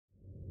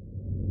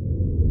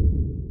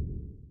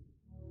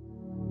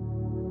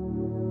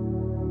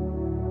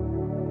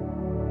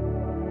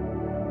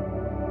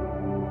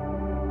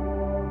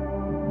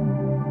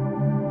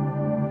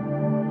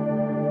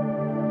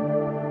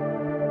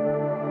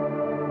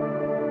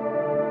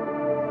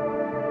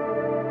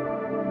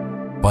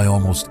By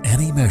almost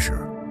any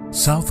measure,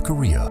 South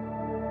Korea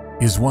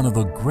is one of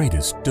the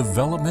greatest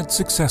development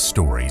success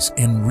stories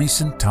in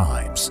recent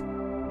times.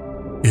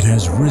 It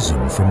has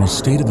risen from a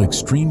state of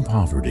extreme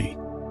poverty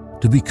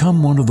to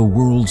become one of the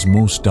world's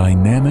most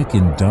dynamic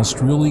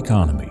industrial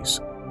economies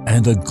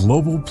and a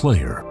global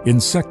player in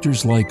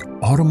sectors like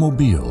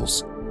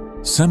automobiles,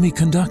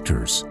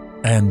 semiconductors,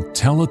 and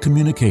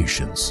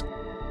telecommunications.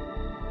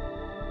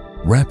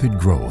 Rapid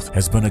growth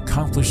has been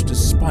accomplished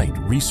despite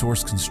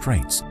resource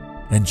constraints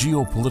and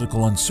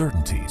geopolitical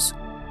uncertainties,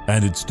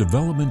 and its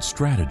development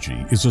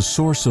strategy is a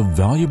source of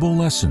valuable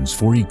lessons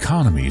for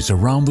economies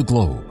around the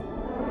globe.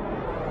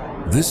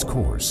 This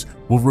course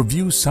will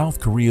review South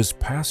Korea's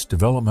past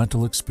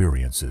developmental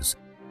experiences,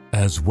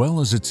 as well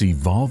as its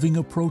evolving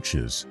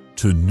approaches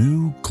to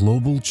new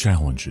global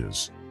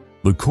challenges.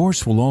 The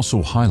course will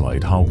also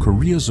highlight how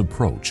Korea's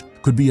approach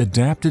could be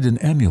adapted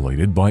and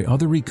emulated by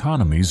other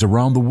economies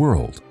around the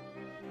world.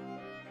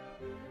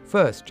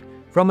 First,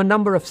 from a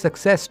number of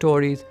success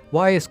stories,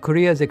 why is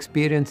Korea's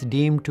experience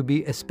deemed to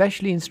be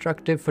especially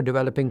instructive for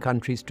developing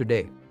countries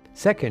today?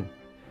 Second,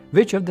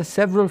 which of the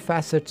several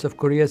facets of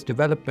Korea's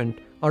development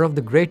are of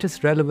the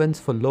greatest relevance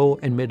for low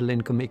and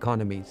middle-income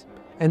economies?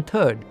 And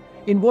third,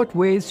 in what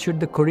ways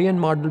should the Korean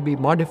model be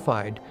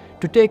modified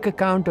to take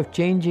account of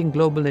changing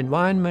global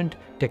environment,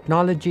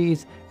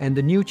 technologies, and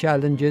the new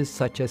challenges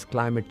such as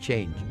climate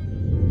change?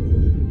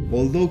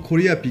 Although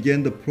Korea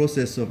began the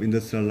process of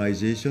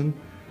industrialization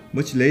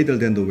much later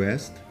than the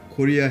West,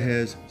 Korea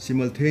has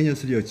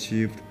simultaneously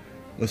achieved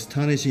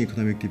astonishing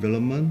economic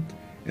development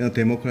and a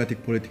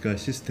democratic political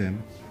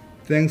system,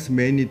 thanks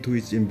mainly to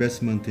its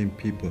investment in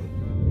people.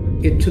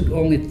 It took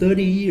only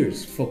 30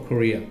 years for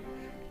Korea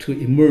to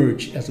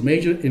emerge as a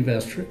major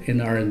investor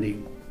in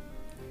R&D.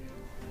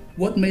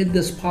 What made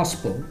this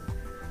possible,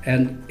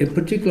 and in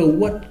particular,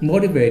 what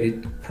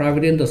motivated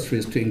private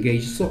industries to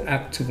engage so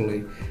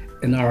actively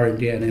in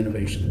R&D and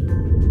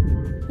innovation?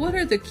 What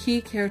are the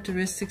key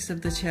characteristics of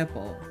the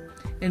chaebol,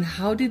 and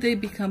how did they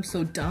become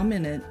so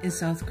dominant in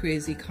South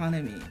Korea's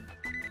economy?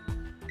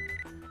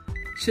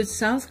 Should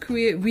South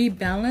Korea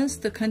rebalance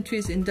the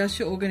country's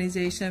industrial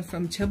organization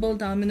from chaebol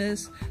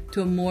dominance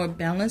to a more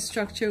balanced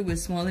structure with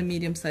small and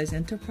medium-sized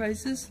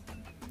enterprises?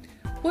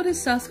 What is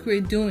South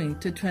Korea doing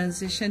to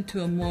transition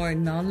to a more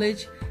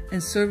knowledge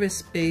and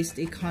service-based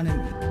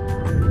economy?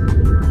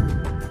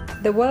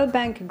 The World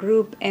Bank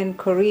Group and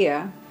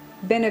Korea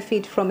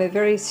benefit from a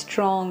very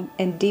strong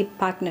and deep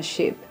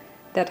partnership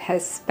that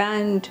has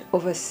spanned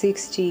over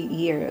 60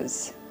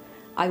 years.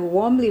 I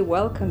warmly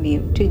welcome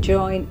you to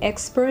join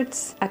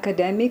experts,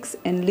 academics,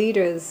 and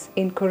leaders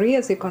in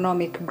Korea's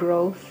economic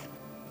growth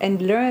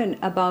and learn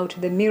about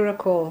the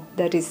miracle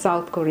that is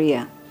South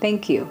Korea.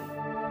 Thank you.